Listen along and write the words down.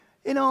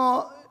In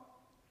our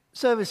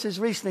services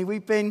recently,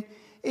 we've been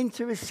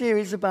into a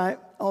series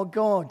about our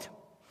God,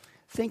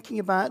 thinking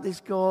about this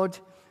God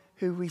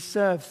who we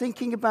serve,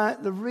 thinking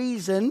about the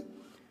reason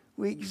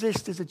we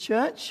exist as a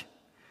church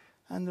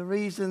and the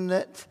reason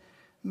that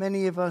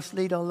many of us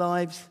lead our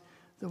lives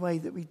the way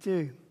that we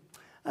do.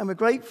 And we're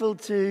grateful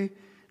to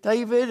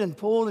David and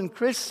Paul and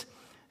Chris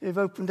who've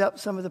opened up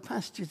some of the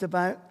passages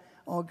about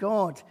our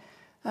God,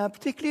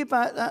 particularly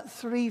about that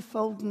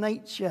threefold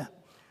nature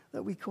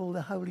that we call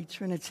the Holy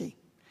Trinity: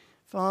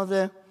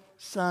 Father,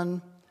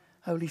 Son,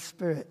 Holy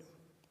Spirit.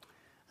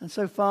 And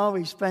so far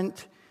we've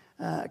spent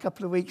a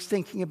couple of weeks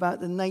thinking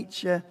about the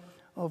nature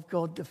of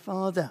God the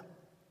Father.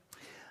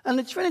 And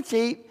the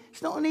Trinity,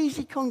 it's not an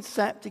easy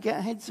concept to get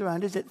our heads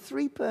around, is it?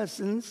 Three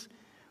persons,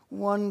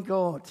 one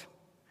God.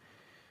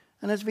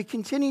 And as we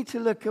continue to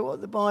look at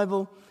what the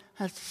Bible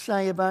has to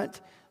say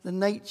about the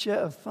nature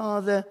of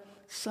Father,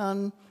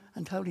 Son,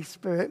 and Holy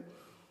Spirit,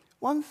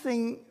 one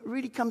thing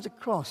really comes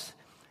across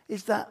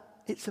is that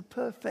it's a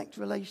perfect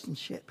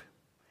relationship.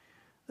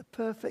 The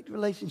perfect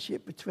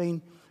relationship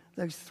between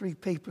those three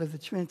people of the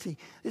Trinity.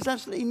 There's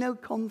absolutely no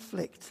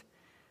conflict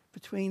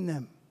between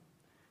them.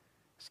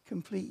 It's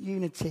complete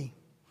unity.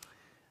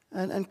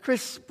 And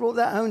Chris brought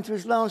that home to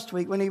us last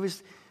week when he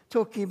was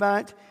talking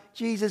about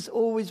Jesus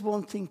always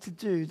wanting to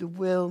do the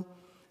will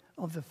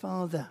of the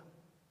Father.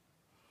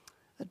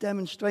 A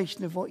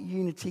demonstration of what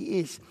unity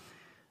is.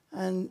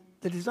 And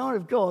the desire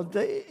of God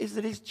is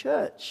that his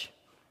church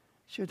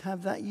should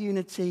have that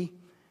unity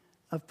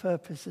of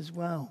purpose as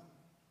well.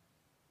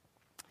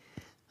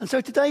 And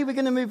so today we're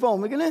going to move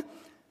on. We're going to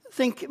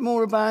think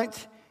more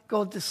about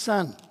God the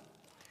Son,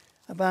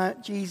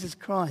 about Jesus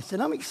Christ.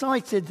 And I'm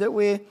excited that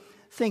we're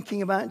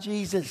thinking about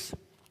Jesus.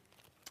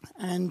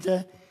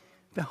 And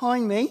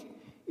behind me,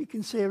 you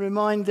can see a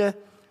reminder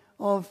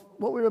of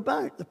what we're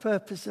about, the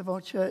purpose of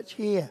our church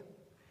here.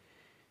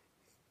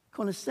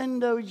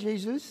 Conhecendo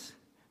Jesus,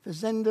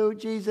 fazendo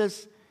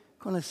Jesus,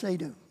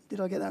 conhecido. Did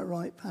I get that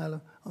right,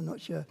 Paolo? I'm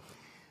not sure.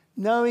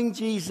 Knowing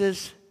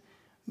Jesus,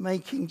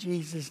 making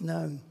Jesus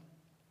known.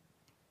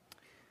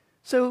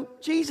 So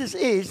Jesus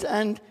is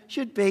and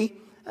should be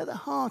at the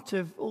heart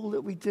of all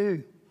that we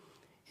do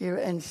here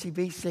at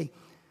NCBC.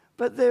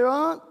 But there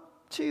are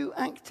two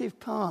active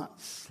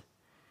parts.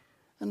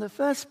 And the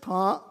first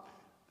part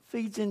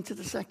feeds into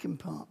the second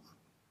part.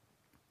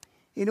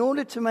 In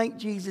order to make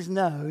Jesus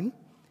known,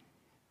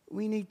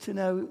 we need to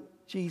know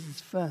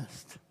Jesus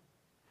first.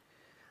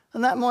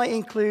 And that might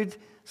include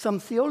some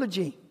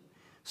theology,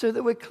 so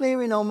that we're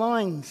clear in our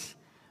minds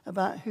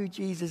about who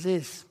Jesus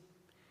is.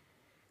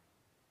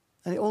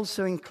 And it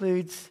also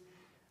includes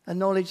a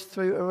knowledge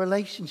through a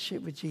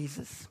relationship with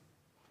Jesus,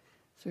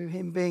 through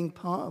him being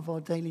part of our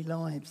daily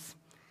lives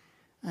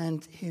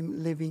and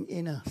him living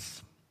in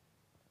us.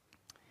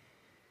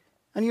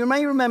 And you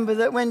may remember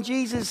that when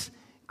Jesus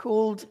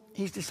called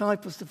his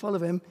disciples to follow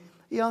him,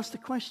 he asked the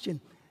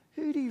question,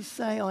 "Who do you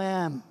say I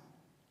am?"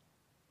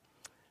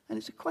 And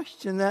it's a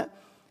question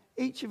that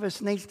each of us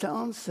needs to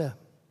answer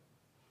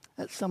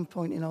at some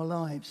point in our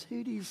lives.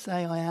 Who do you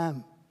say I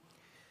am?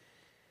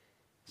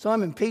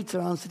 Simon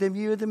Peter answered him,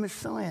 "You are the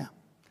Messiah,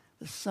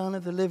 the Son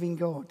of the living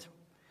God."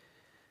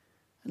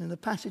 And in the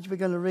passage we're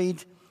going to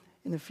read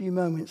in a few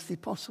moments, the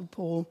Apostle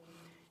Paul,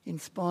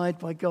 inspired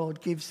by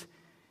God, gives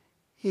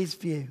his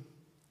view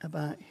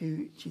about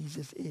who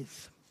Jesus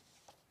is.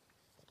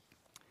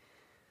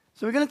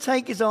 So we're going to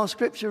take as our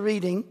scripture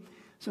reading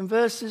some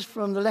verses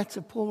from the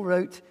letter Paul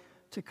wrote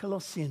to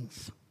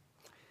Colossians.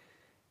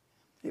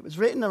 It was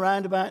written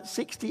around about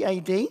 60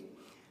 AD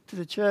to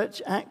the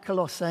church at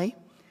Colossae.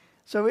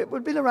 So it would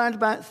have been around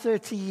about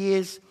 30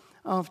 years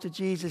after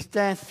Jesus'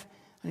 death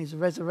and his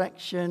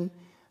resurrection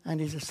and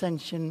his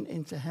ascension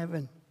into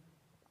heaven.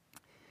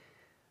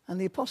 And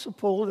the Apostle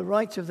Paul, the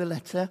writer of the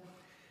letter,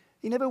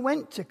 he never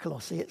went to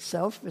Colossae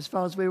itself, as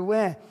far as we're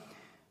aware.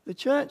 The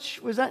church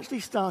was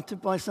actually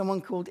started by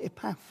someone called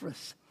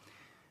Epaphras,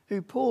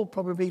 who Paul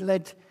probably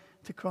led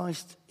to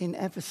Christ in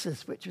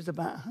Ephesus, which was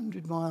about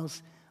 100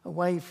 miles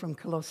away from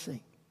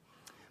Colossae.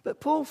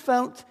 But Paul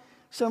felt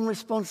some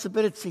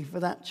responsibility for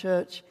that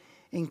church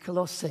in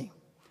Colossae.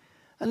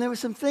 And there were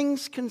some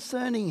things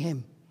concerning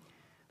him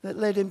that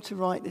led him to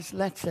write this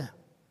letter.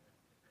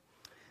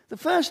 The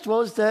first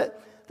was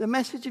that the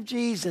message of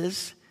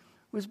Jesus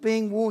was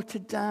being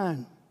watered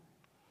down.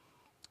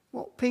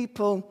 What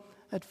people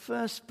at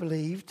first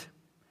believed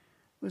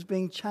was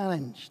being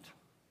challenged.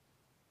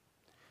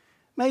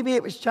 Maybe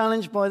it was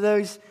challenged by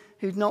those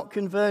who'd not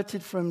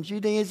converted from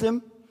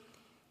Judaism,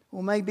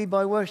 or maybe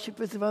by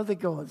worshippers of other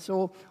gods,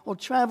 or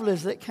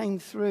travelers that came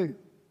through.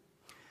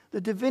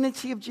 The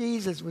divinity of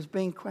Jesus was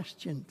being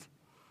questioned.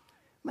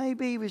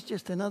 Maybe he was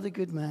just another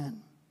good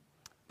man,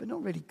 but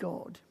not really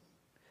God.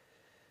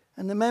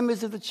 And the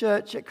members of the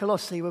church at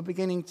Colossae were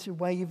beginning to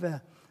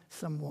waver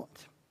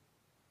somewhat.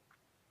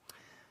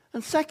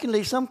 And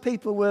secondly, some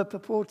people were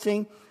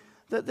purporting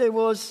that there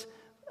was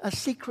a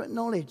secret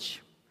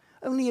knowledge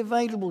only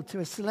available to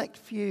a select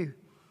few,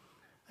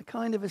 a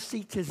kind of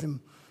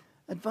asceticism,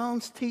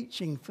 advanced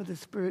teaching for the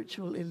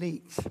spiritual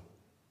elite.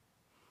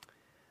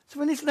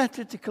 So in his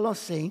letter to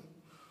Colossae,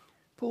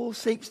 Paul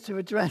seeks to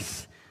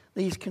address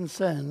these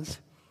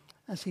concerns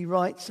as he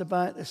writes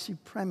about the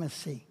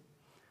supremacy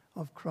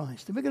of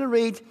Christ. And we're going to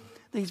read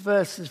these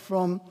verses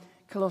from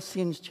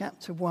Colossians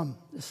chapter 1,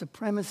 the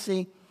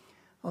supremacy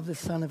of the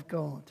Son of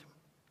God.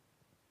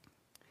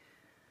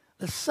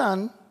 The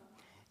Son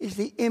is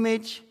the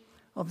image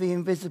of the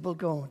invisible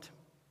God,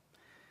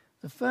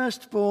 the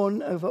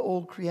firstborn over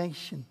all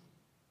creation.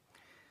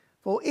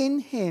 For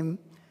in him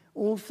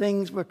all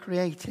things were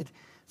created,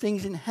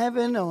 things in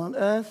heaven or on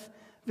earth,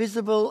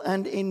 visible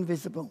and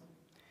invisible,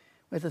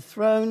 whether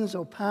thrones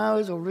or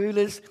powers or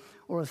rulers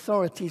or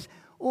authorities,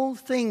 all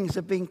things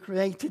have been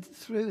created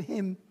through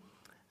him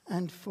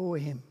and for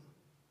him.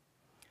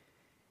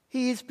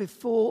 He is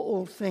before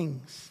all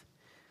things,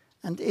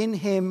 and in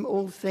him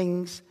all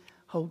things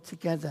hold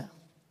together.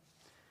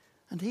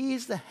 And he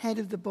is the head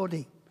of the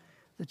body,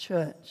 the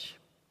church.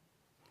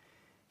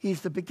 He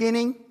is the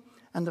beginning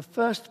and the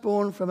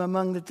firstborn from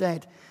among the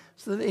dead,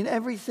 so that in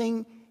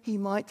everything he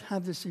might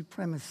have the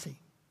supremacy.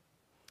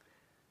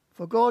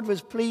 For God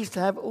was pleased to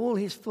have all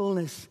his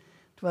fullness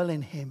dwell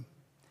in him,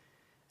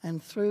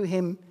 and through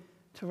him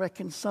to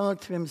reconcile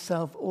to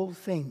himself all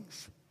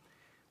things,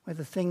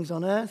 whether things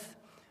on earth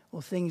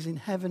or things in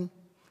heaven,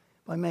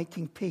 by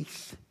making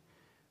peace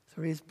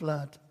through his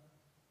blood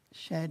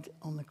shed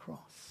on the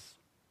cross.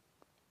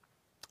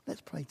 Let's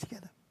pray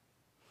together.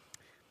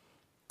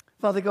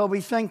 Father God,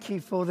 we thank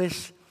you for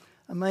this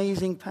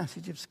amazing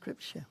passage of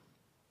Scripture.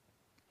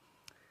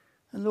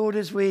 And Lord,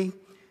 as we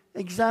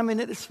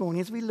examine it this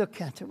morning, as we look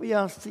at it, we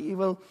ask that you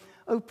will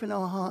open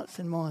our hearts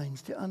and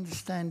minds to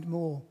understand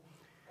more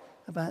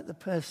about the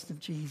person of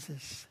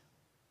Jesus,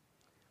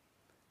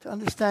 to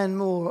understand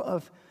more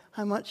of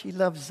how much he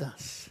loves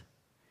us,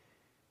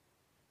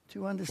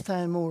 to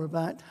understand more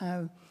about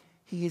how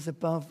he is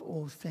above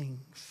all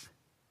things.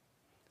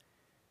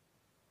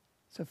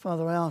 So,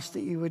 Father, I ask that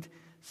you would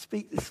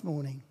speak this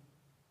morning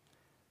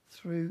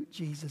through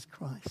Jesus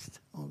Christ,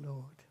 our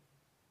Lord.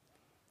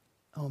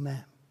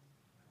 Amen.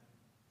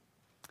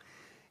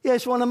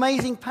 Yes, what an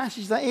amazing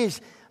passage that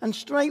is. And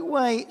straight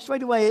away,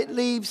 it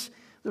leaves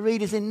the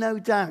readers in no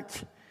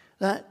doubt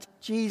that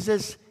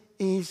Jesus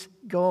is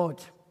God,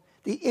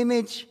 the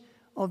image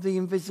of the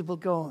invisible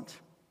God.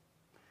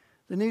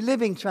 The New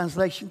Living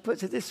Translation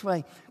puts it this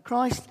way: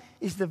 Christ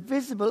is the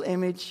visible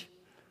image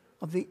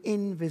of the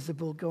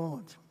invisible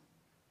God.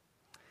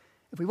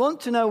 If we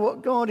want to know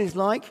what God is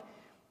like,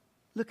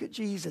 look at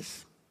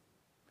Jesus.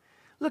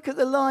 Look at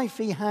the life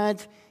he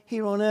had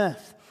here on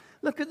earth.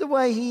 Look at the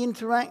way he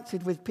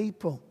interacted with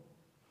people.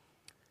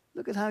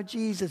 Look at how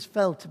Jesus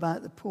felt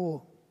about the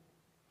poor.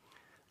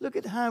 Look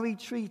at how he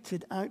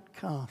treated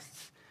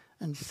outcasts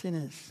and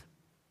sinners.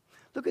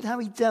 Look at how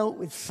he dealt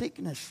with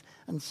sickness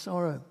and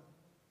sorrow.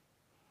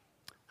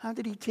 How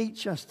did he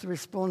teach us to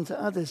respond to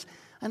others,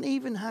 and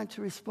even how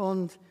to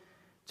respond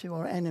to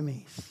our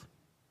enemies?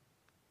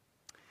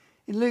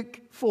 In Luke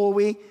 4,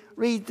 we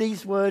read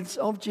these words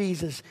of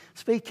Jesus,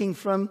 speaking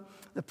from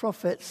the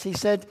prophets. He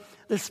said,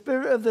 "The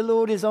Spirit of the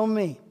Lord is on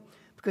me,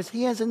 because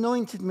he has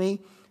anointed me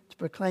to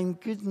proclaim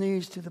good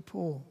news to the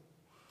poor.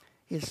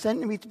 He has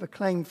sent me to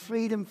proclaim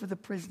freedom for the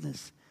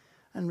prisoners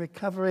and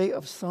recovery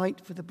of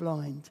sight for the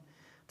blind,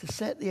 to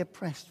set the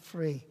oppressed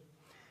free,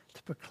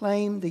 to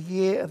proclaim the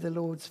year of the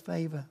Lord's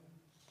favor."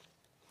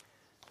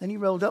 Then he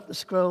rolled up the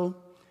scroll,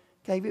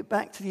 gave it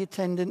back to the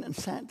attendant, and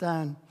sat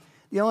down.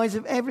 The eyes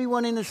of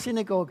everyone in the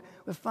synagogue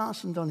were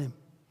fastened on him.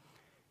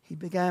 He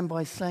began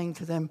by saying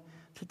to them,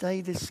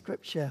 "Today this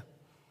scripture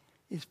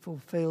is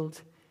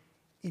fulfilled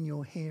in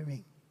your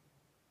hearing."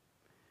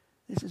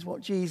 This is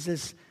what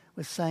Jesus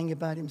was saying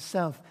about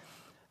himself.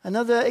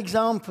 Another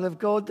example of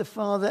God the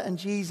Father and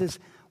Jesus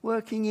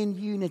working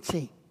in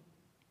unity.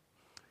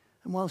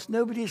 And whilst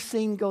nobody has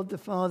seen God the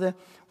Father,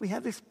 we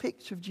have this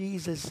picture of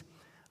Jesus,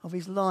 of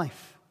his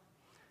life,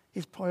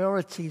 his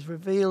priorities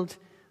revealed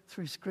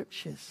through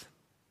scriptures,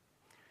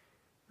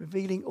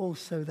 revealing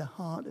also the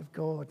heart of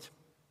God.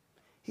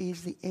 He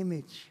is the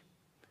image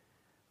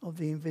of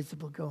the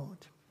invisible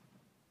God.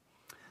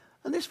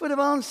 And this would have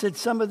answered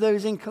some of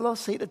those in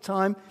Colossae at the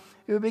time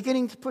who were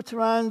beginning to put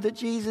around that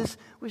Jesus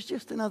was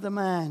just another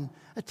man,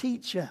 a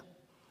teacher,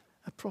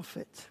 a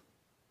prophet.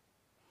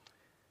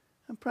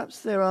 And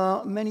perhaps there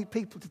are many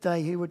people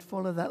today who would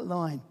follow that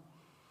line.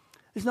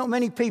 There's not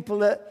many people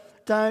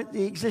that doubt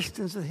the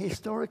existence of the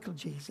historical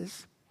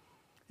Jesus.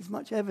 There's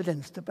much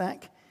evidence to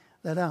back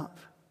that up.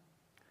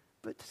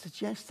 But to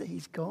suggest that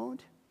he's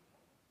God?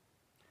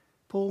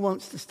 Paul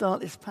wants to start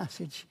this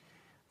passage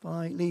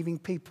by leaving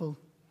people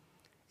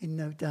in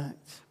no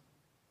doubt.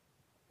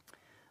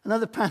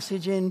 Another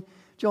passage in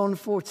John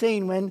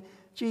 14, when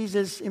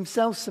Jesus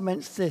himself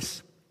cements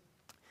this.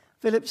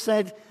 Philip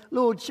said,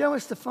 "Lord, show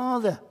us the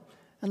Father,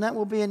 and that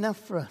will be enough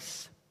for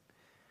us."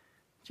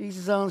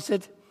 Jesus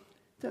answered,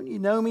 "Don't you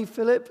know me,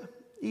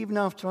 Philip, even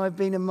after I've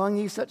been among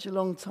you such a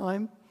long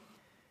time?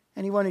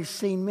 Anyone who's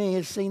seen me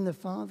has seen the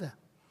Father.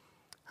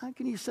 How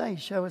can you say,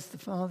 'Show us the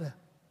Father'?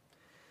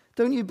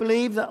 Don't you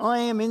believe that I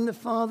am in the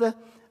Father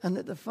and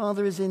that the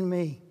Father is in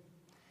me?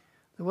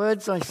 The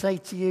words I say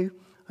to you,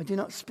 I do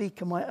not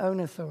speak on my own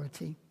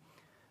authority.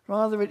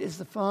 Rather, it is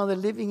the Father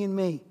living in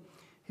me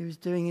who is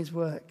doing his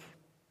work.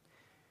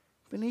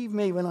 Believe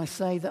me when I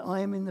say that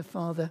I am in the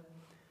Father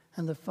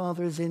and the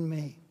Father is in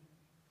me.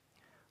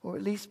 Or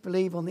at least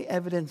believe on the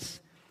evidence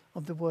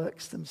of the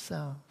works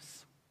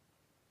themselves.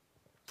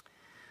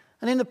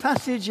 And in the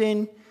passage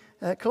in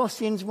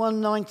Colossians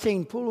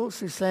 1:19, Paul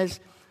also says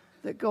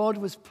that God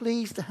was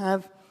pleased to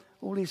have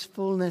all his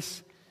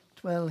fullness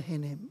dwell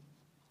in him.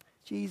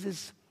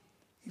 Jesus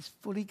is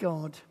fully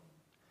God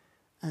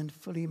and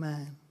fully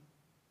man.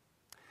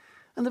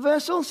 And the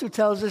verse also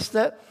tells us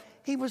that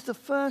he was the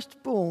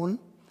firstborn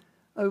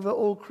over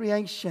all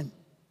creation.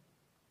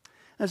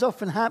 As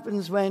often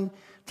happens when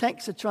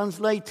texts are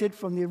translated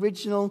from the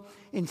original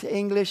into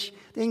English,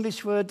 the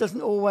English word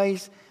doesn't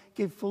always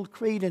give full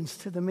credence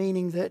to the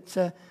meaning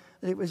that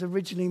it was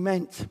originally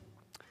meant.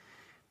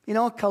 In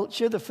our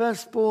culture, the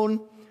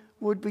firstborn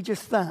would be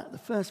just that, the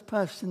first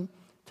person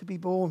to be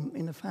born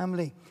in the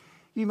family.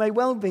 You may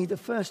well be the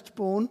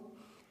firstborn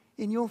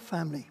in your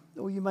family,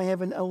 or you may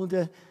have an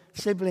older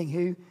sibling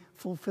who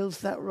fulfills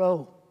that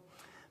role.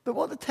 But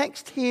what the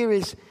text here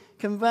is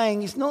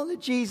conveying is not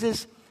that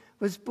Jesus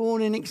was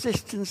born in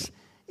existence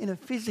in a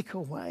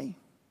physical way,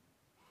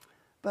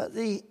 but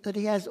that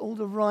he has all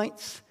the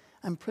rights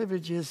and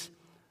privileges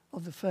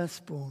of the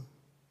firstborn.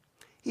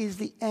 He is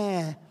the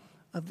heir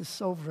of the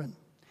sovereign.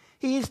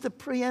 He is the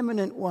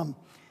preeminent one,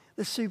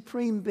 the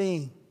supreme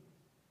being.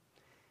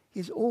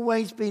 He's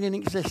always been in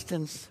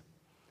existence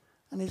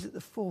and is at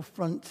the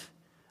forefront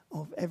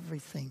of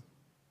everything.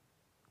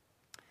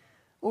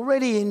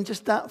 Already in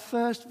just that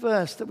first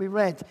verse that we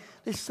read,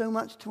 there's so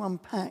much to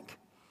unpack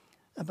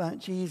about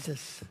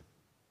Jesus.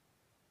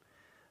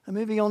 And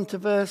moving on to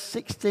verse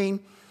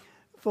 16,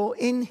 for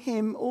in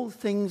him all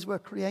things were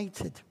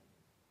created,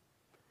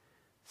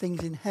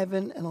 things in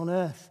heaven and on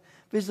earth,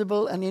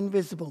 visible and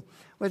invisible,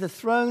 whether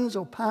thrones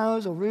or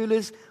powers or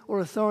rulers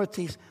or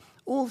authorities.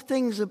 All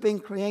things have been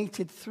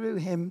created through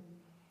him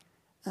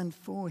and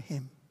for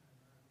him.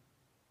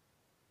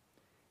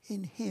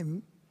 In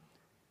him,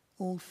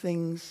 all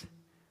things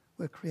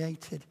were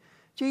created.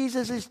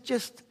 Jesus is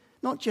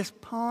not just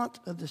part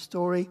of the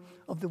story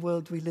of the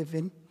world we live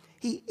in.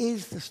 He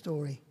is the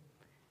story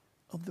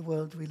of the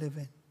world we live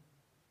in.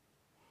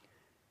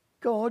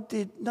 God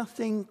did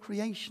nothing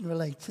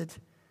creation-related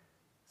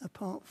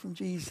apart from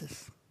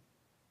Jesus.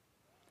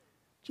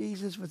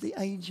 Jesus was the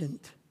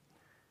agent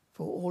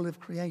for all of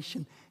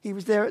creation. He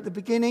was there at the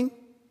beginning.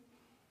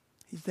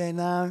 He's there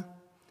now.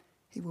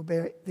 He will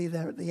be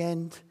there at the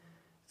end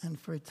and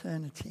for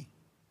eternity.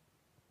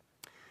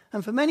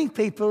 And for many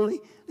people,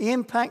 the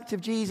impact of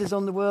Jesus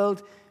on the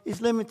world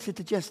is limited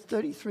to just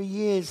 33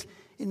 years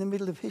in the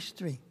middle of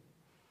history,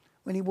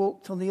 when he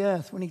walked on the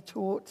earth, when he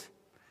taught,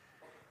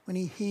 when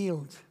he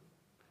healed,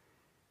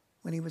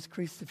 when he was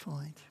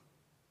crucified.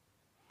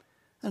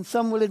 And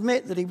some will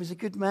admit that he was a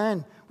good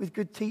man with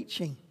good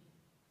teaching.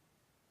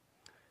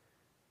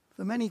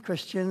 For many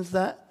Christians,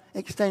 that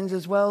extends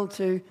as well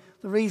to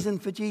the reason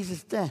for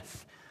Jesus'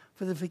 death,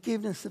 for the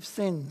forgiveness of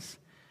sins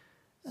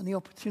and the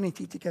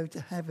opportunity to go to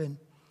heaven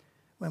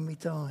when we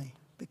die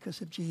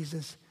because of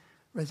Jesus'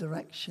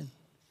 resurrection.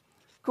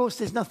 Of course,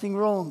 there's nothing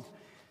wrong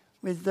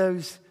with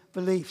those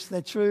beliefs.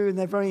 They're true and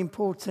they're very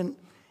important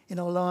in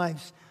our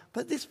lives.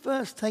 But this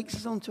verse takes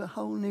us on to a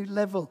whole new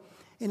level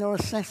in our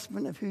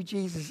assessment of who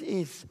Jesus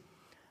is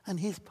and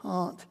his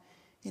part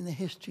in the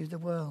history of the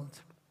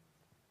world.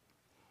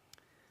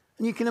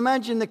 And you can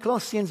imagine the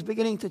Colossians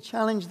beginning to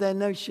challenge their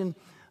notion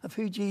of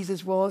who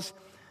Jesus was,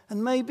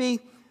 and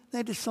maybe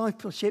their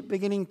discipleship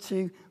beginning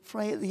to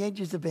fray at the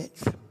edges a bit.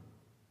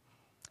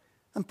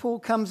 And Paul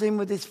comes in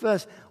with this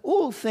verse,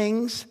 all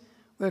things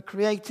were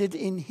created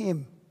in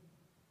him.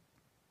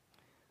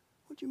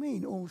 What do you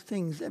mean, all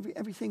things?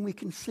 Everything we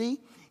can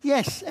see?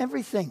 Yes,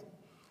 everything.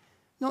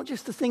 Not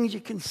just the things you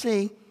can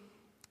see,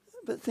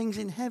 but things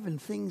in heaven,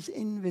 things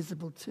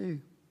invisible too.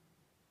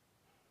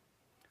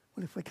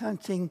 Well, if we're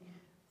counting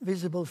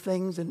visible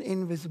things and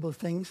invisible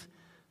things,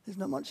 there's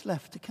not much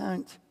left to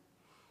count.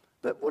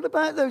 But what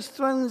about those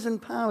thrones and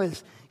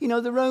powers? You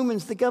know, the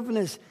Romans, the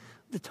governors,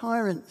 the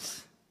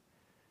tyrants.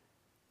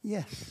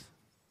 Yes,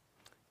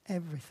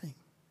 everything,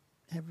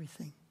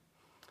 everything.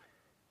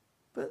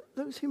 But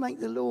those who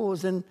make the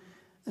laws and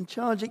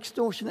charge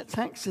extortionate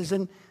taxes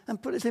and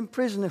put us in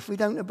prison if we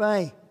don't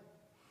obey,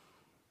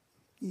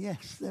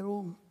 yes, they're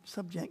all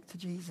subject to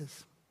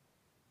Jesus.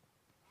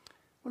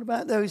 What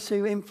about those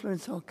who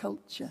influence our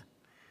culture,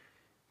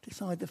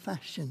 decide the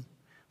fashion,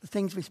 the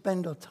things we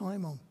spend our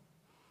time on?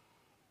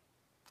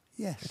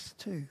 Yes,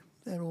 too,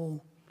 they're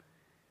all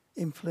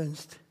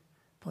influenced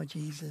by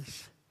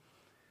Jesus.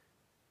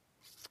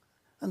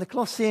 And the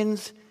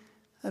Colossians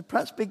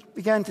perhaps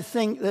began to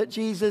think that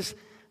Jesus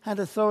had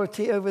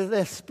authority over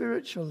their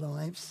spiritual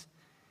lives,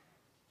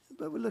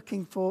 but were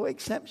looking for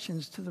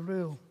exceptions to the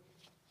rule.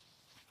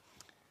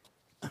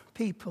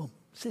 People,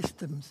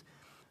 systems,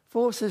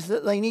 forces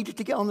that they needed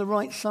to get on the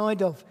right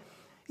side of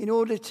in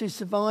order to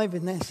survive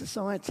in their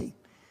society.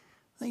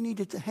 They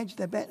needed to hedge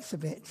their bets a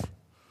bit.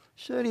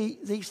 Surely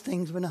these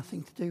things were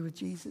nothing to do with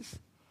Jesus.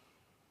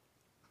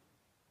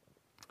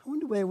 I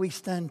wonder where we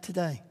stand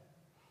today.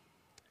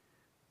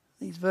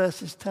 These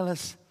verses tell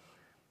us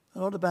a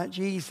lot about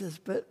Jesus,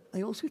 but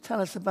they also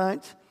tell us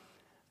about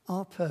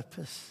our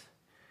purpose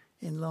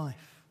in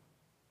life.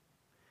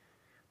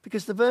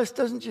 Because the verse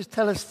doesn't just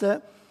tell us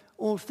that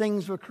all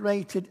things were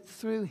created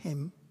through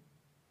him,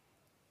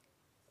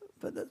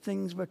 but that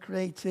things were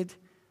created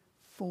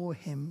for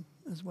him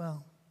as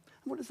well.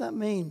 And what does that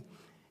mean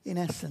in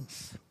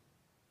essence?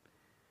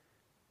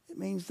 It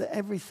means that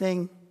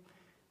everything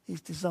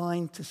is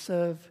designed to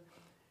serve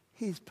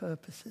his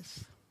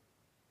purposes.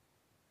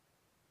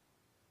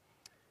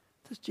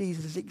 Does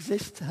Jesus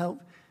exist to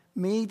help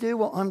me do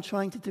what I'm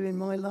trying to do in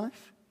my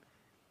life?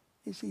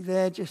 Is he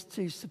there just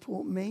to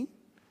support me,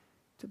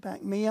 to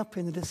back me up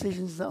in the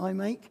decisions that I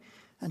make,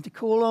 and to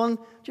call on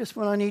just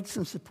when I need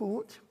some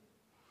support?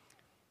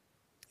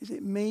 Is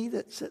it me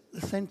that's at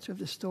the center of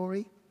the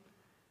story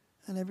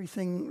and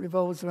everything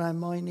revolves around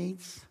my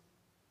needs?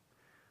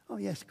 Oh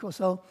yes, of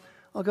course, I'll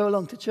go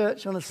along to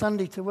church on a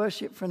Sunday to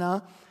worship for an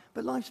hour,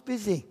 but life's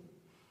busy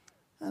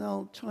and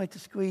I'll try to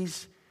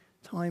squeeze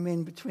time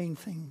in between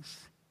things.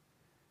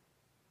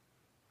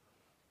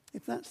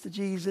 If that's the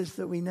Jesus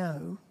that we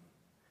know,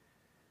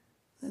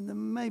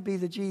 then maybe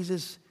the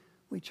Jesus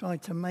we try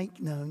to make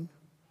known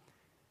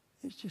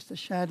is just a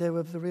shadow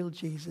of the real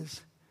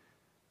Jesus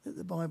that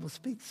the Bible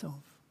speaks of.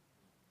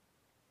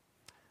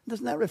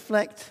 Doesn't that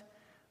reflect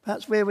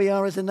perhaps where we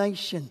are as a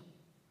nation?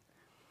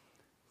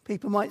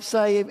 People might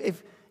say,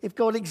 if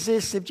God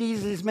exists, if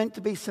Jesus is meant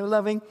to be so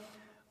loving,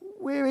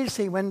 where is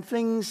he when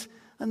things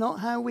are not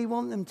how we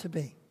want them to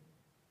be?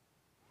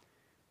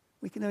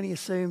 We can only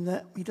assume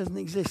that he doesn't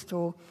exist,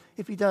 or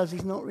if he does,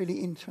 he's not really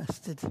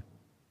interested. But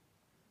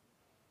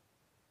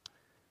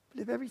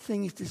if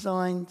everything is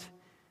designed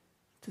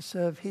to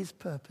serve his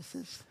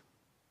purposes,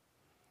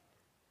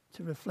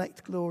 to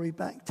reflect glory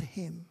back to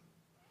him.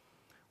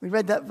 We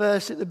read that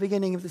verse at the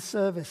beginning of the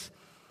service.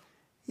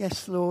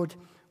 Yes, Lord,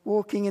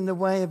 walking in the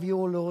way of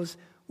your laws,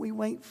 we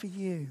wait for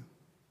you.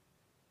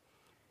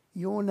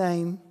 Your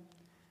name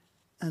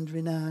and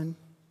renown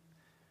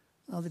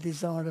are the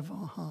desire of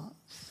our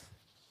hearts.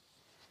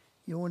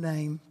 Your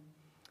name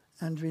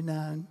and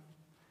renown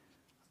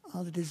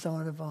are the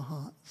desire of our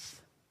hearts.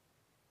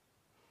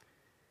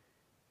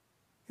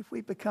 If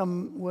we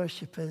become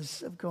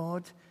worshippers of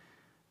God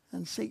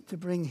and seek to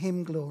bring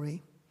him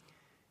glory,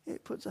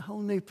 it puts a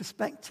whole new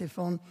perspective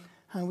on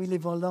how we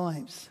live our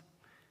lives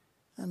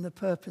and the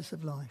purpose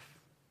of life.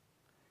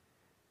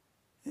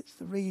 It's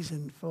the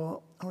reason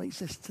for our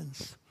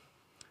existence.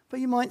 But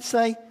you might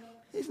say,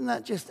 isn't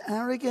that just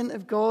arrogant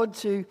of God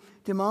to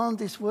demand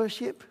this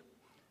worship?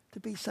 To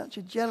be such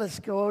a jealous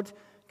God,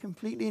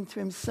 completely into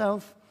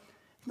himself,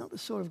 not the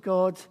sort of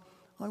God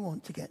I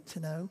want to get to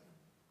know.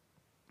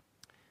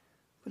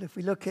 But if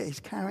we look at his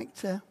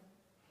character,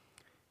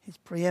 his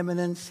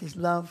preeminence, his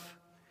love,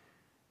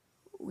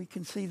 we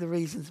can see the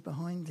reasons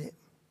behind it.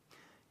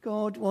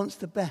 God wants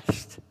the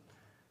best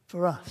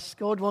for us.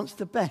 God wants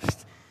the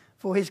best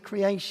for his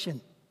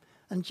creation.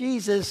 And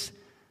Jesus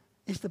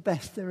is the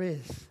best there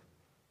is.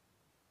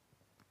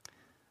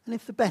 And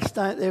if the best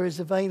out there is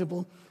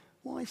available,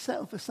 why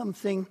settle for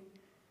something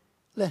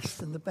less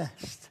than the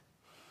best?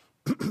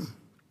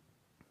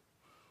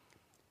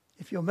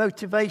 If your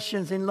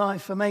motivations in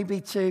life are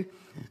maybe to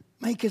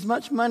make as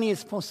much money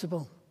as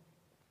possible,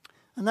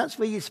 and that's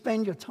where you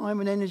spend your time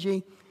and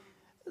energy,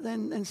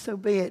 then so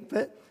be it.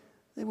 But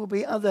there will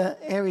be other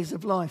areas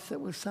of life that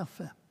will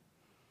suffer.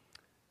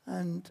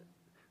 And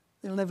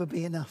there'll never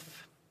be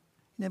enough.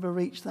 Never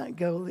reach that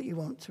goal that you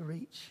want to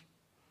reach.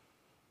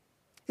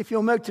 If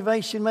your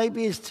motivation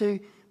maybe is to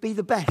be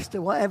the best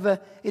at whatever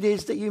it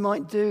is that you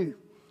might do,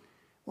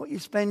 what you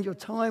spend your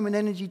time and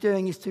energy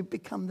doing is to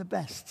become the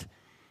best.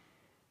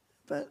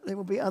 But there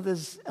will be other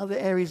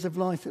areas of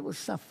life that will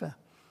suffer,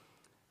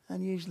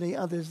 and usually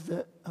others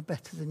that are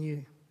better than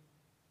you.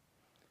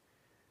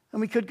 And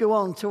we could go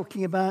on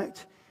talking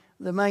about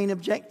the main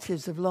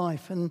objectives of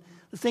life and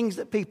the things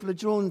that people are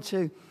drawn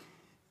to.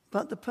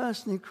 But the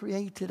person who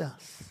created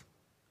us,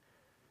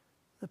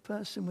 the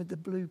person with the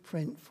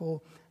blueprint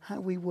for how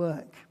we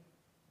work,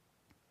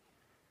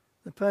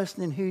 the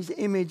person in whose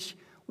image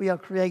we are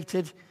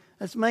created,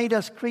 has made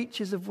us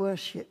creatures of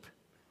worship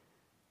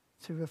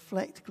to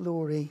reflect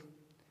glory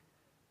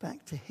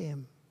back to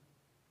him.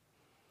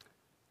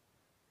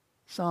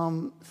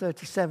 Psalm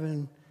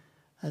 37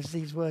 has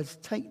these words,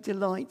 "Take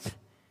delight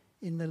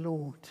in the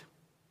Lord,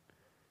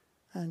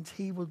 and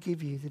he will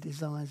give you the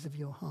desires of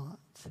your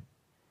heart."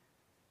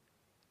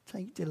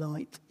 Take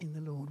delight in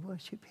the Lord.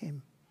 Worship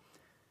him,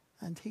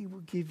 and he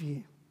will give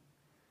you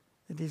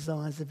the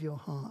desires of your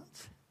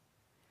heart.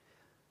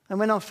 And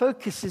when our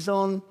focus is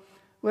on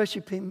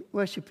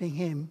worshiping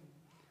him,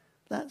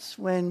 that's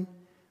when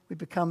we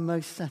become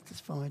most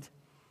satisfied.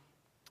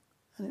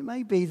 And it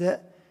may be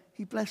that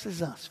he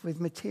blesses us with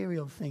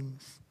material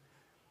things,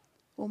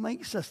 or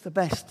makes us the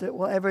best at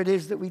whatever it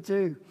is that we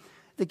do,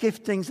 the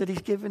giftings that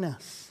he's given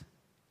us.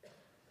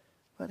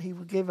 But he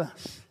will give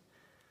us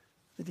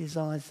the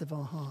desires of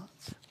our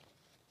hearts.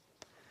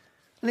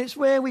 And it's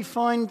where we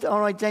find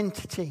our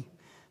identity,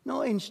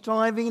 not in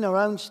striving in our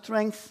own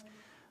strength,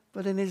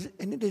 but in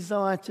a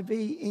desire to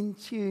be in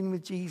tune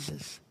with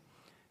Jesus,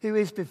 who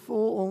is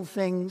before all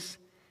things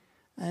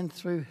and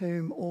through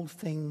whom all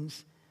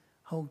things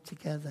hold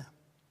together.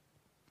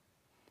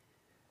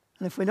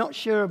 And if we're not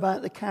sure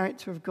about the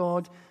character of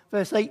God,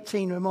 verse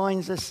 18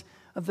 reminds us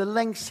of the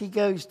lengths he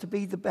goes to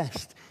be the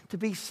best, to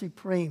be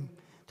supreme,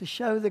 to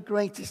show the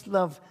greatest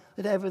love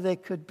that ever there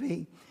could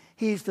be.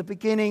 He is the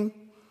beginning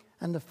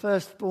and the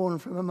firstborn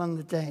from among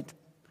the dead,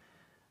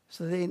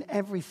 so that in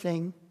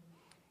everything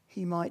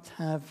he might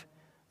have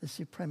the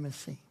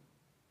supremacy.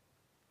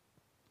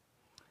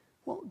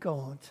 What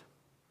God,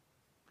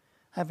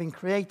 having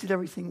created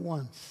everything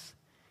once,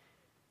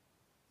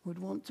 would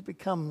want to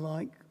become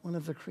like one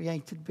of the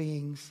created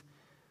beings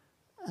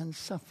and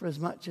suffer as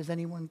much as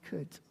anyone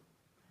could,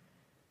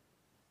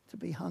 to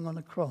be hung on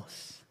a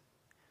cross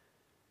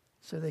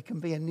so there can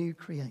be a new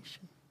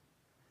creation,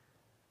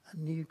 a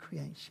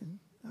recreation.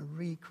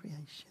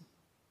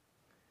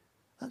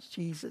 That's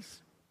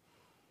Jesus.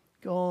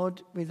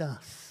 God with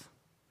us.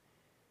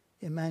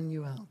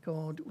 Emmanuel,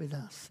 God with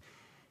us.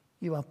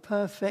 You are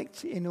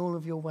perfect in all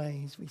of your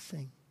ways, we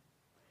sing.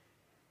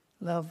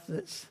 Love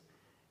that's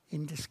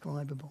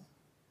indescribable.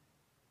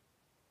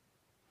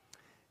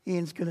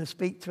 Ian's going to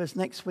speak to us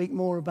next week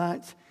more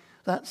about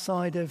that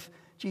side of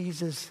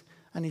Jesus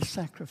and his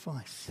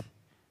sacrifice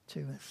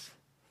to us.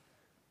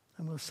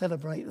 And we'll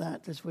celebrate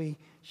that as we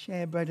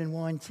share bread and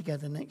wine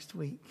together next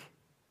week.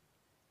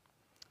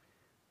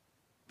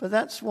 But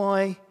that's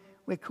why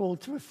we're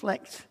called to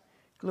reflect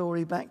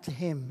glory back to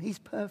him. He's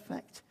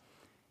perfect.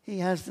 He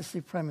has the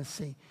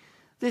supremacy.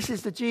 This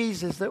is the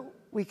Jesus that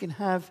we can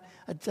have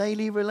a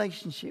daily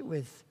relationship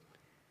with,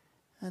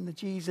 and the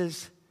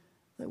Jesus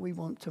that we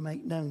want to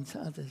make known to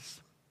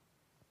others.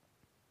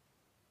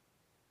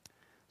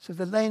 So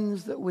the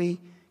lens that we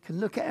can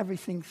look at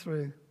everything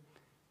through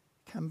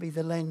can be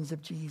the lens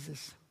of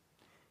Jesus,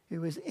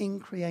 who is in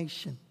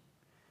creation,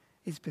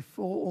 is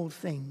before all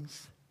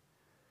things,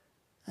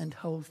 and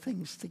hold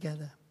things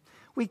together.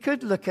 We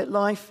could look at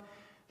life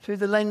through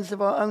the lens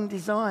of our own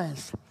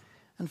desires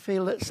and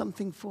feel that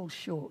something falls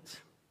short.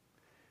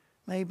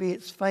 Maybe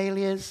it's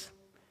failures,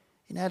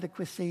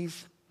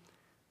 inadequacies,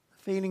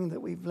 the feeling that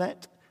we've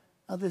let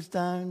others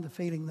down, the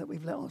feeling that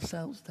we've let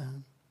ourselves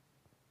down.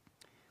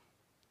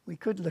 We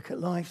could look at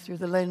life through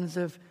the lens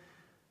of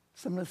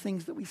some of the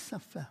things that we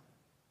suffer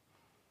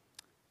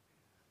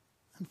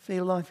and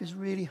feel life is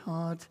really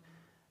hard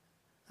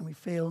and we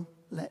feel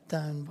let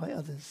down by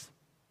others.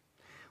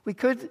 We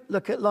could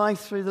look at life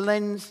through the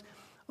lens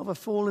of a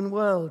fallen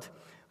world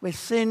where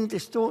sin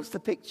distorts the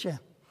picture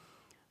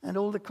and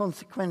all the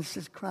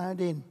consequences crowd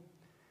in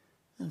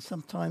and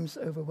sometimes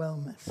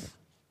overwhelm us.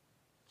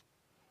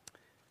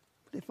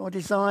 But if our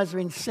desires are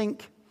in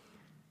sync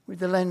with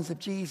the lens of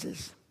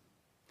Jesus,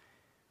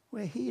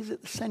 where he is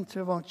at the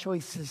center of our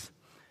choices,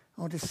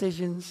 our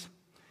decisions,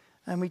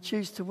 and we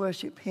choose to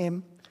worship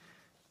him,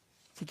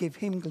 to give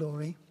him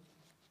glory,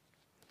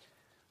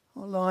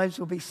 our lives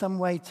will be some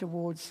way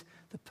towards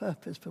the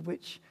purpose for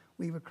which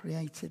we were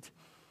created.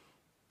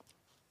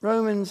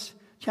 Romans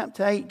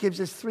chapter 8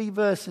 gives us 3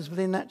 verses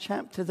within that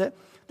chapter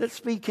that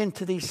speak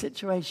into these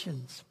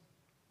situations.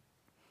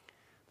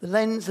 The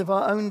lens of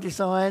our own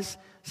desires,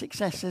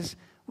 successes,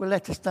 will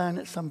let us down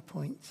at some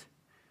point.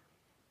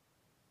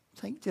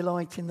 Take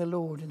delight in the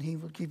Lord and he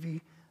will give you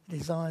the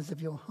desires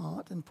of your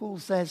heart. And Paul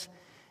says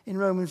in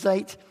Romans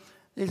 8,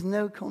 there's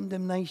no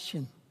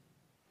condemnation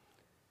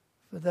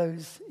for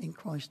those in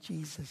Christ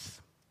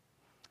Jesus.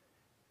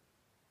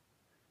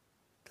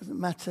 It doesn't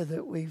matter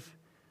that we've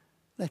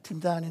let him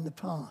down in the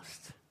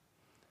past.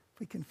 If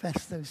we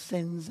confess those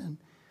sins and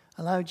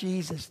allow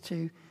Jesus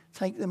to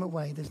take them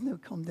away, there's no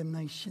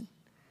condemnation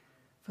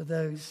for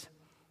those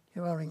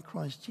who are in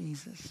Christ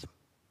Jesus.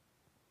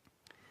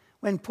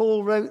 When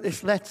Paul wrote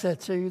this letter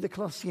to the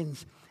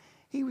Colossians,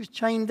 he was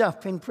chained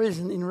up in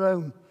prison in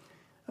Rome,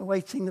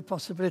 awaiting the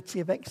possibility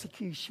of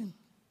execution.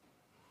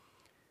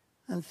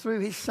 And through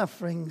his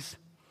sufferings,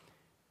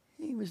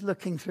 he was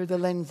looking through the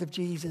lens of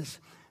Jesus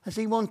as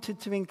he wanted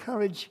to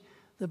encourage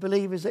the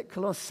believers at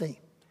Colossae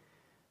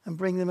and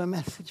bring them a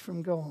message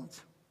from God.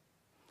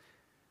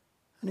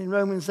 And in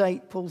Romans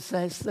 8, Paul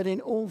says that in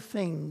all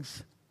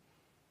things,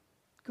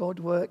 God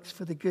works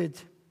for the good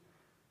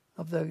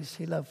of those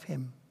who love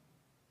him.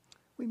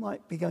 We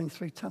might be going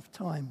through tough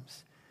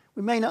times.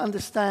 We may not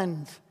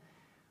understand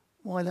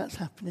why that's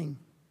happening,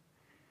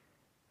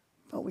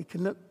 but we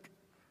can look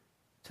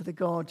to the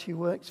God who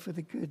works for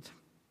the good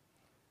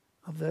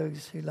of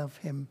those who love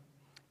him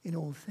in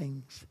all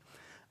things.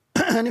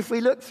 And if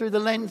we look through the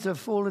lens of a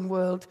fallen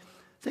world,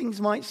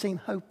 things might seem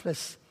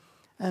hopeless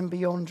and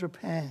beyond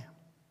repair.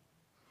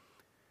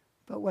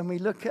 But when we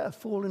look at a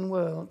fallen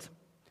world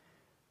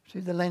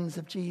through the lens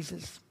of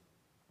Jesus,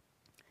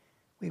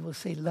 we will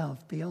see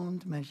love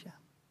beyond measure,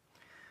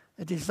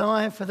 a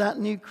desire for that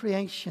new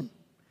creation,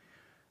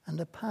 and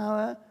a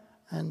power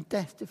and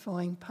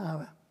death-defying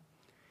power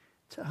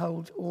to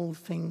hold all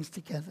things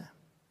together.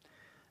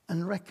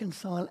 and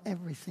reconcile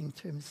everything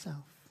to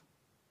himself.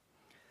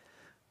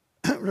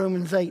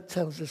 Romans 8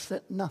 tells us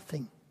that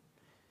nothing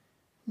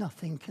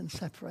can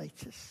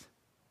separate us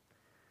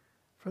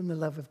from the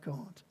love of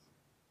God.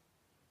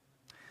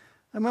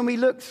 And when we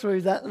look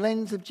through that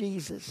lens of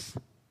Jesus,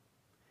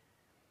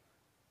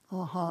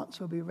 our hearts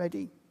will be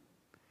ready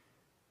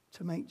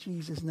to make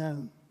Jesus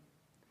known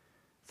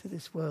to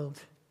this world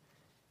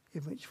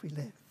in which we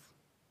live.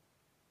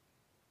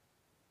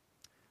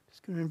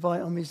 Just going to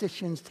invite our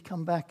musicians to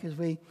come back as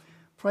we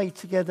pray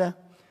together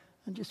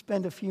and just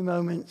spend a few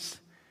moments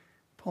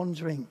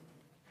pondering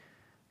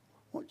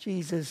what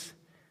Jesus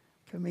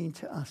can mean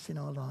to us in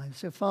our lives.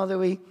 So, Father,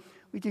 we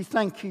do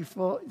thank you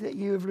for that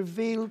you have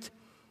revealed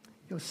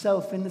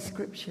yourself in the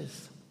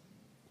Scriptures.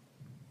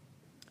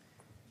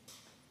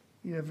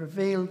 You have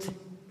revealed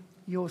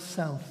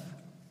yourself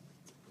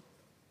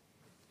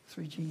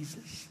through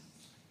Jesus.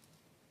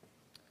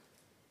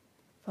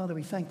 Father,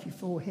 we thank you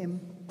for him.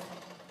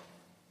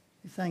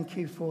 We thank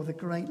you for the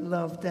great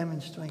love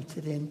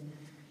demonstrated in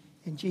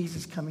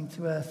Jesus coming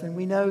to earth. And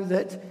we know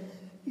that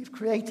you've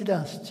created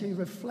us to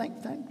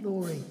reflect that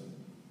glory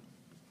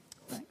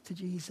back to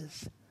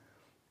Jesus.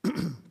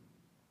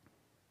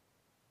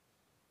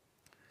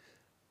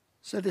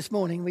 So this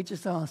morning, we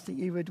just ask that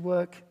you would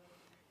work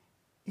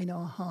in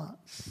our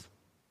hearts.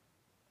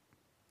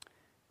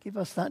 Give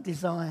us that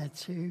desire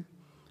to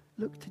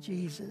look to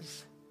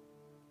Jesus,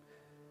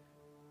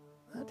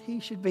 that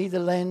he should be the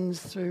lens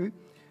through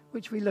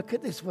which we look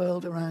at this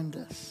world around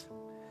us,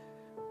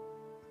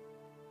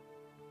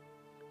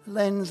 the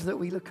lens that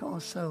we look at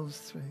ourselves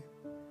through,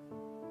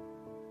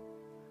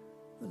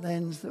 the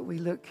lens that we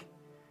look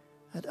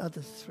at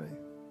others through.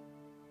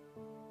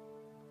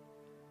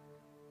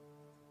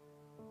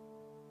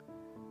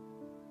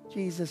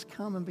 Jesus,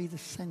 come and be the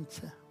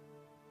center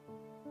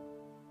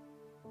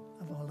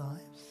of our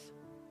lives.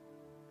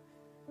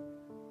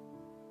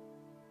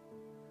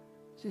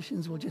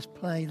 Musicians will just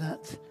play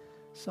that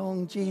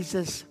song,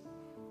 Jesus,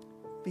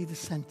 be the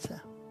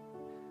center,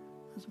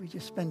 as we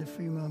just spend a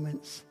few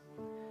moments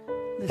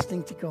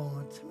listening to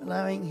God,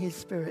 allowing his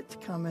Spirit to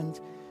come and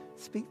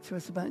speak to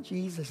us about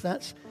Jesus.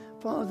 That's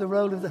part of the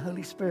role of the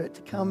Holy Spirit,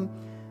 to come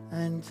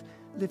and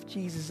lift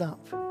Jesus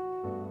up.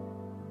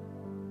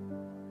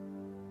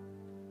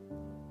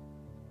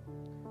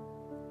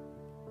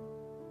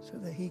 So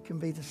that he can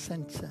be the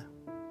center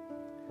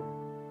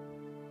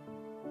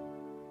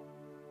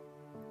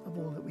of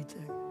all that we do.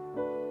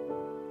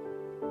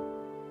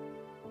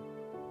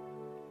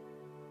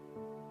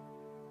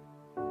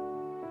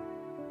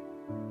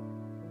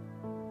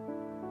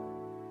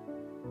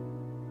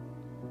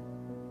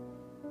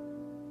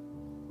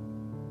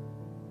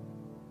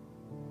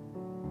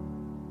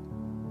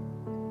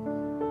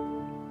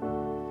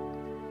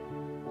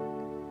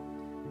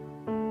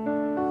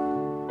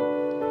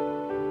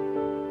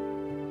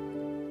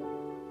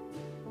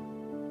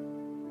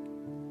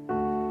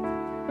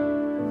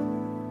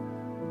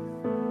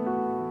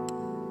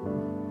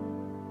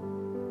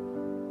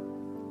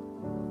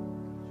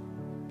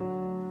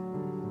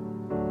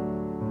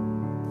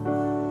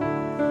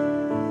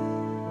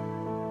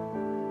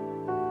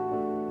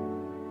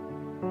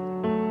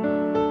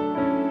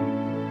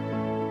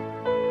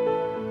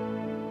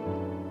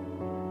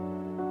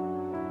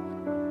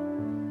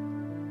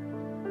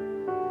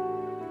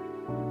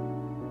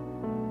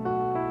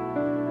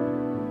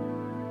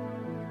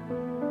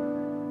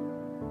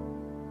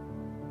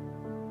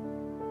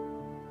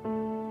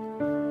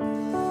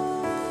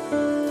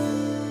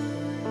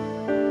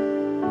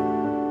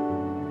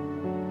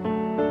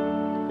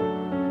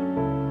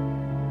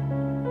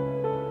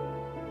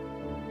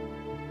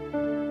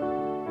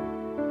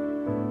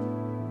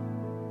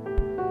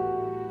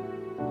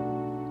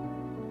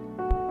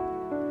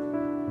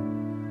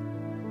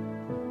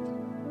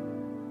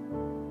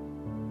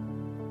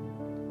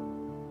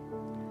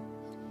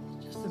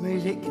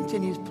 Music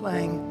continues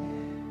playing.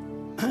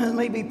 There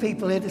may be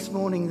people here this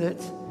morning that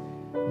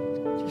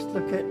just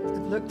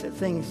have looked at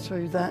things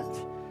through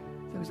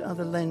those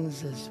other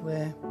lenses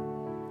where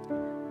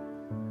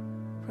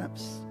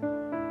perhaps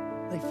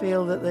they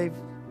feel that they've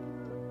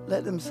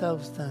let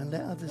themselves down,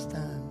 let others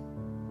down.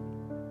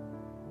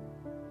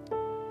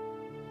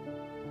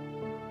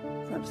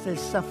 Perhaps there's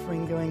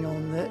suffering going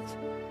on that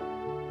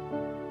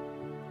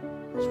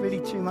it's really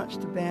too much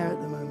to bear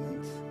at the moment.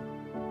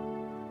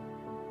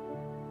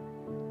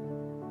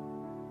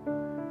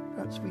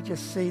 We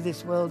just see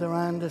this world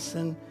around us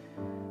and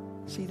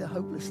see the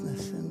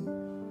hopelessness, and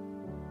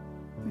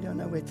we don't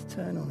know where to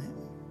turn on it.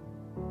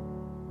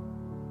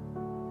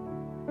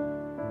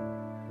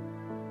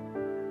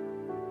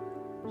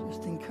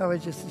 Just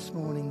encourage us this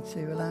morning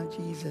to allow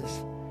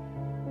Jesus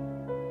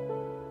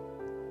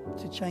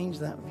to change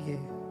that view.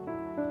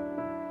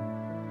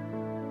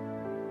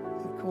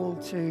 We're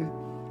called to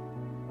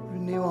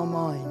renew our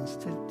minds,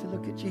 to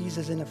look at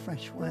Jesus in a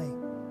fresh way.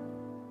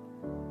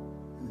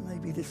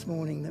 Maybe this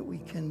morning that we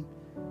can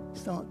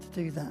start to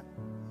do that.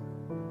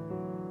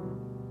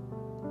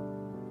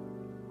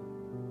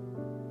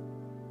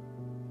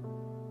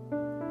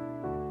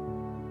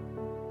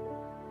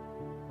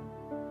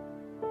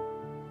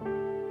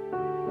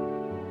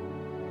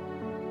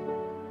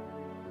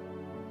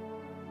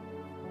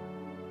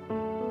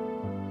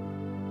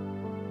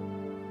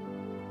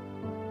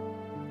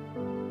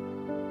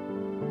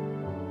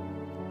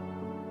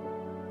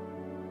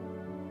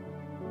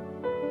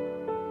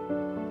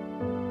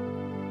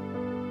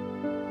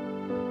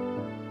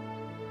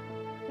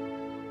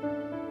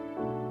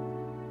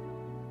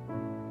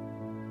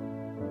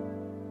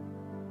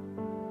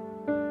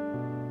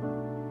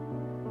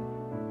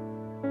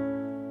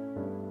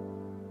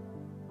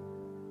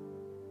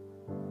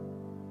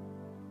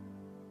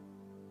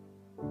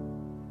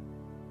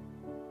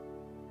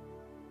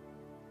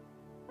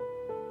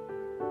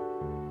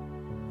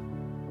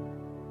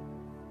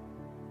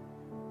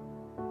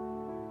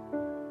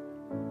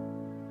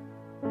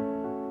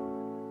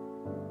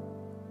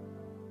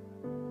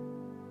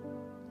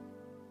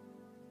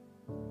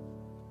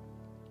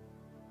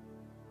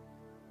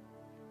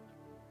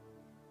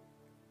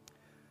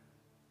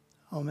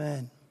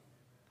 Amen.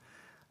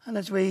 And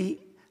as we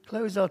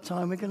close our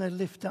time, we're going to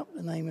lift up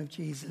the name of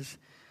Jesus.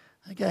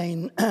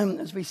 Again,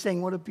 as we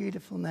sing, what a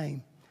beautiful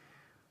name.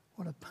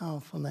 What a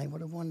powerful name.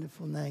 What a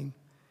wonderful name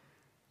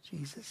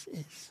Jesus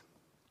is.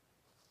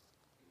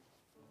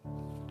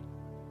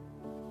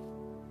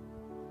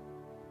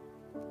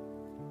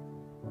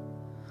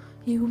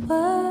 You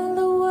were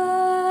the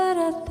Word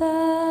at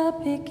the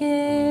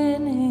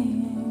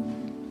beginning,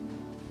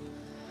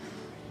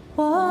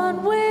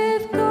 one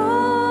with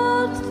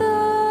God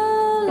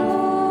the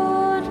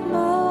Lord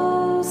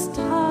Most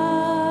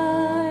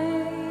High.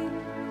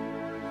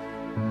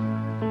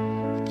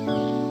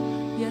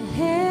 Your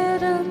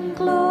hidden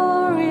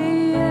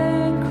glory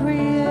in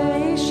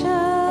creation,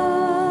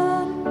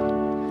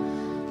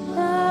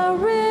 now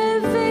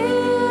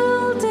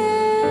revealed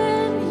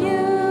in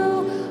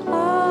you,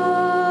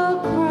 oh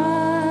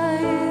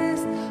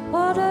Christ.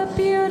 What a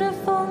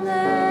beautiful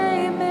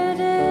name it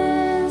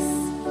is.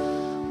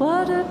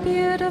 What a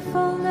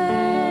beautiful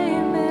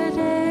name it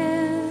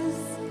is.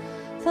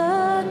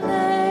 The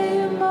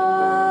name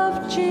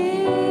of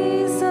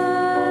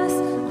Jesus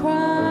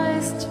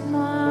Christ,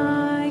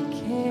 my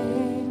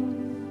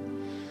King.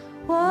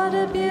 What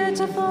a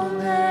beautiful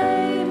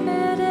name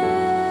it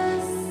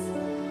is.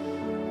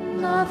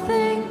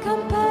 Nothing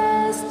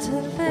compares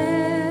to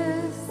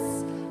this.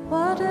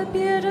 What a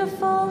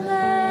beautiful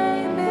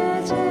name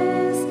it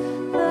is.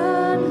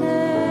 The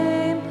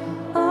name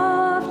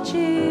of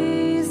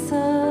Jesus.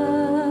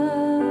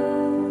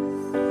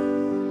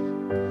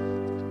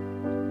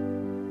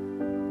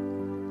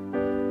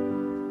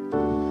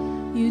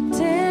 You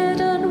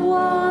didn't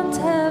want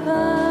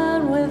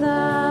heaven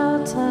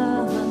without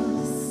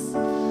us.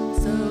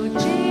 So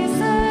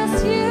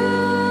Jesus, you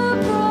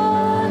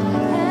brought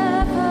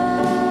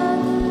heaven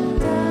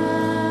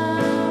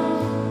down.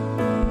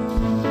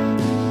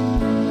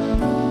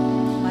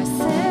 My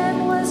sin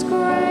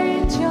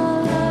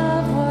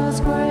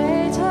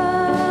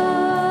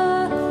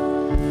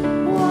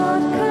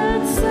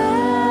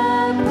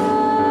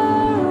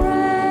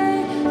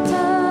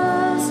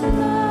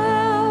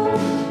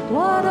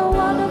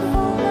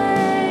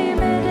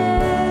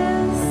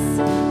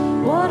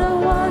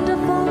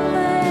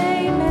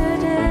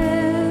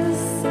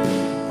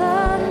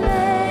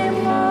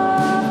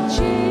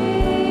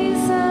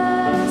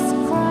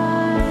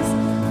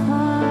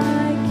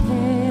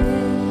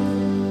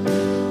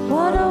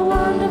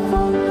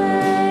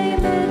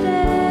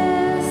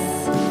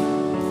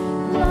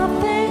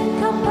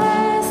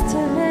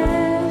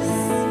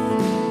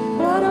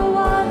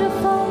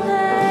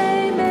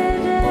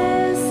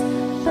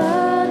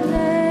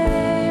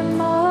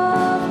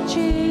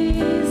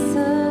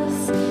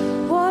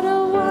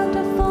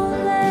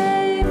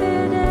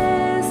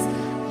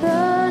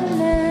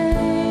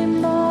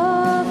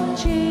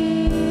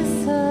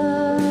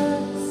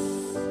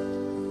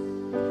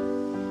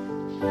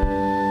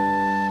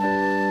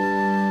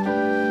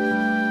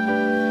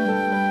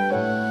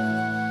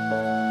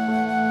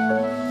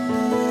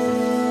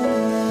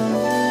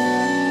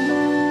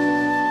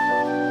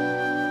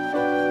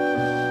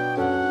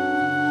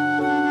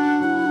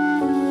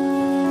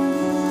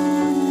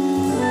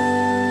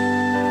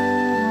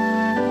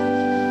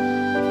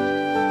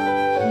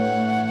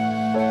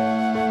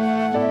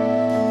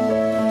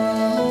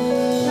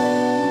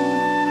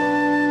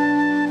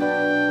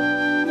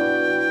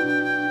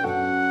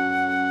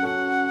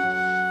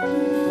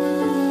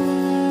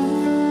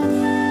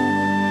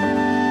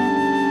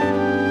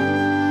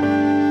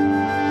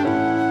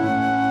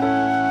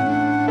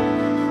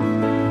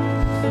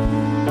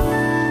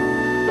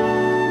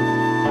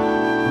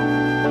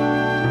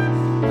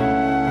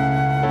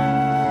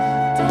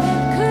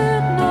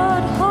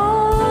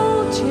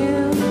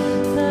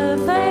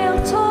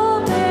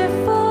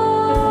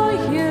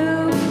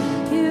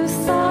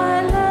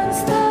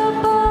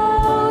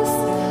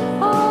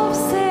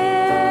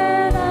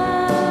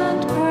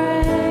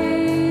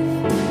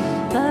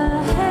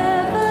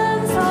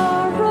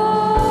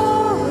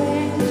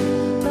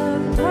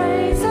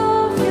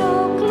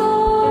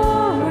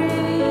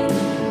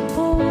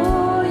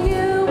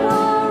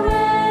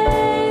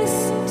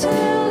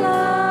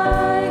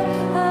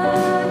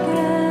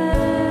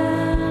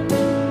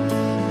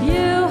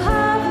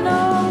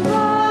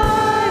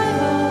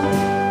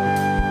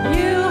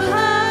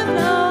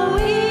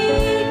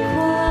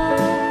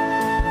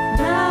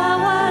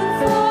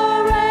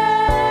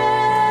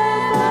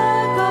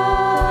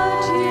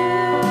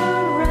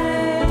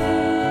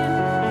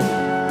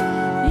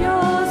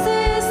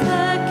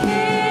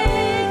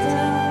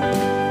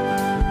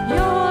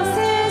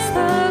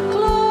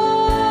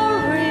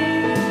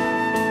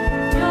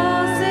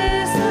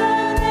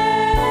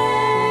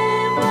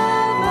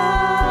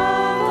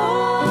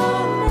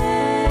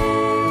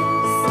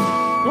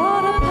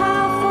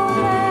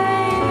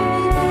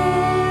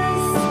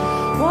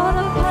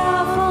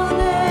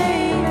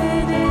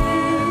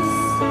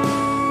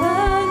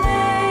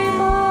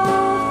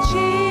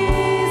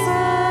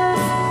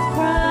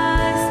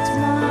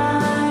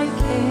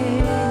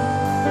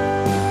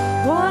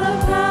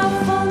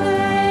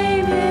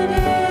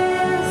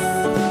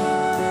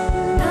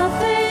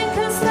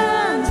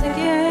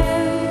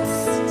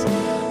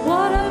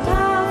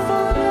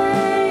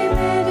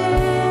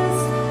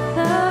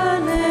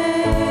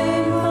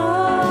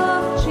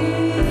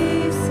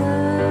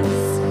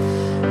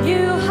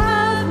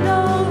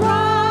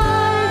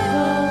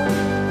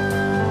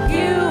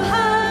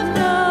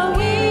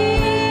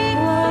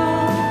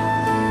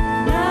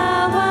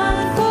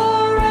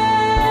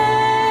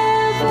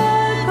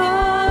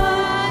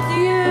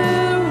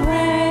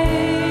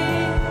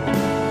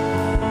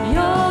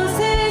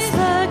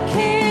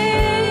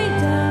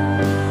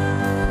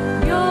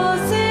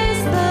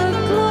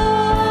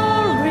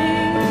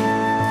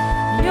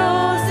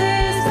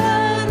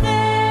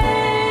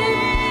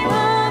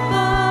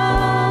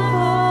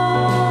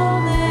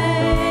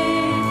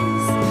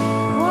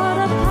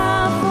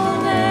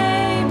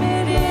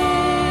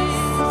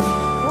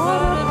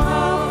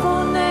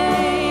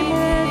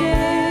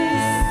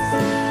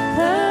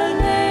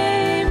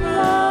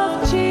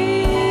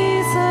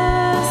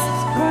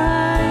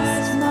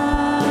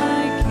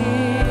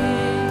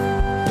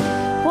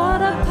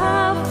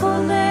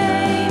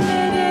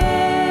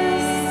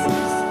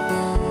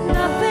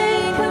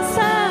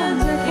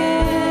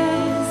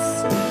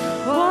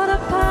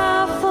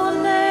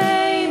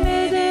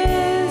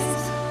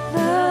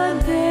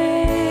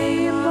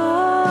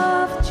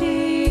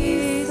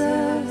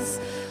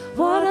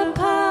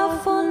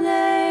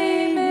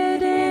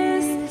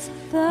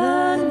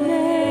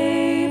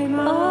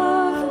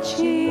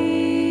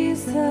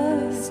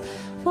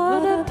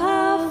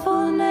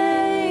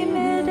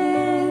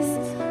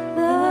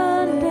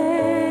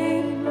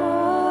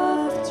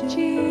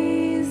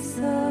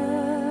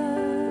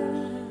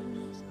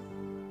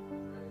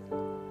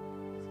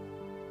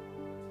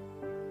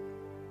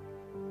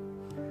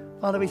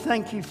Father, we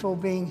thank you for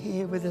being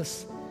here with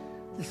us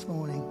this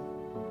morning.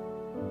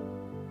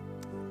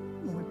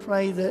 And we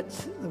pray that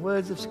the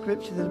words of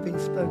Scripture that have been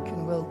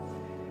spoken will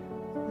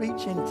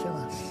reach into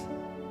us,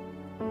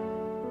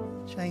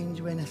 change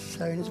where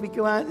necessary. And as we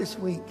go out this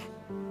week,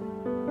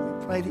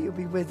 we pray that you'll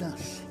be with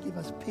us. Give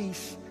us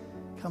peace,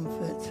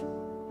 comfort,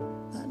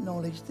 that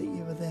knowledge that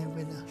you are there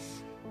with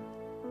us.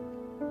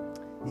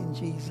 In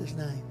Jesus'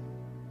 name.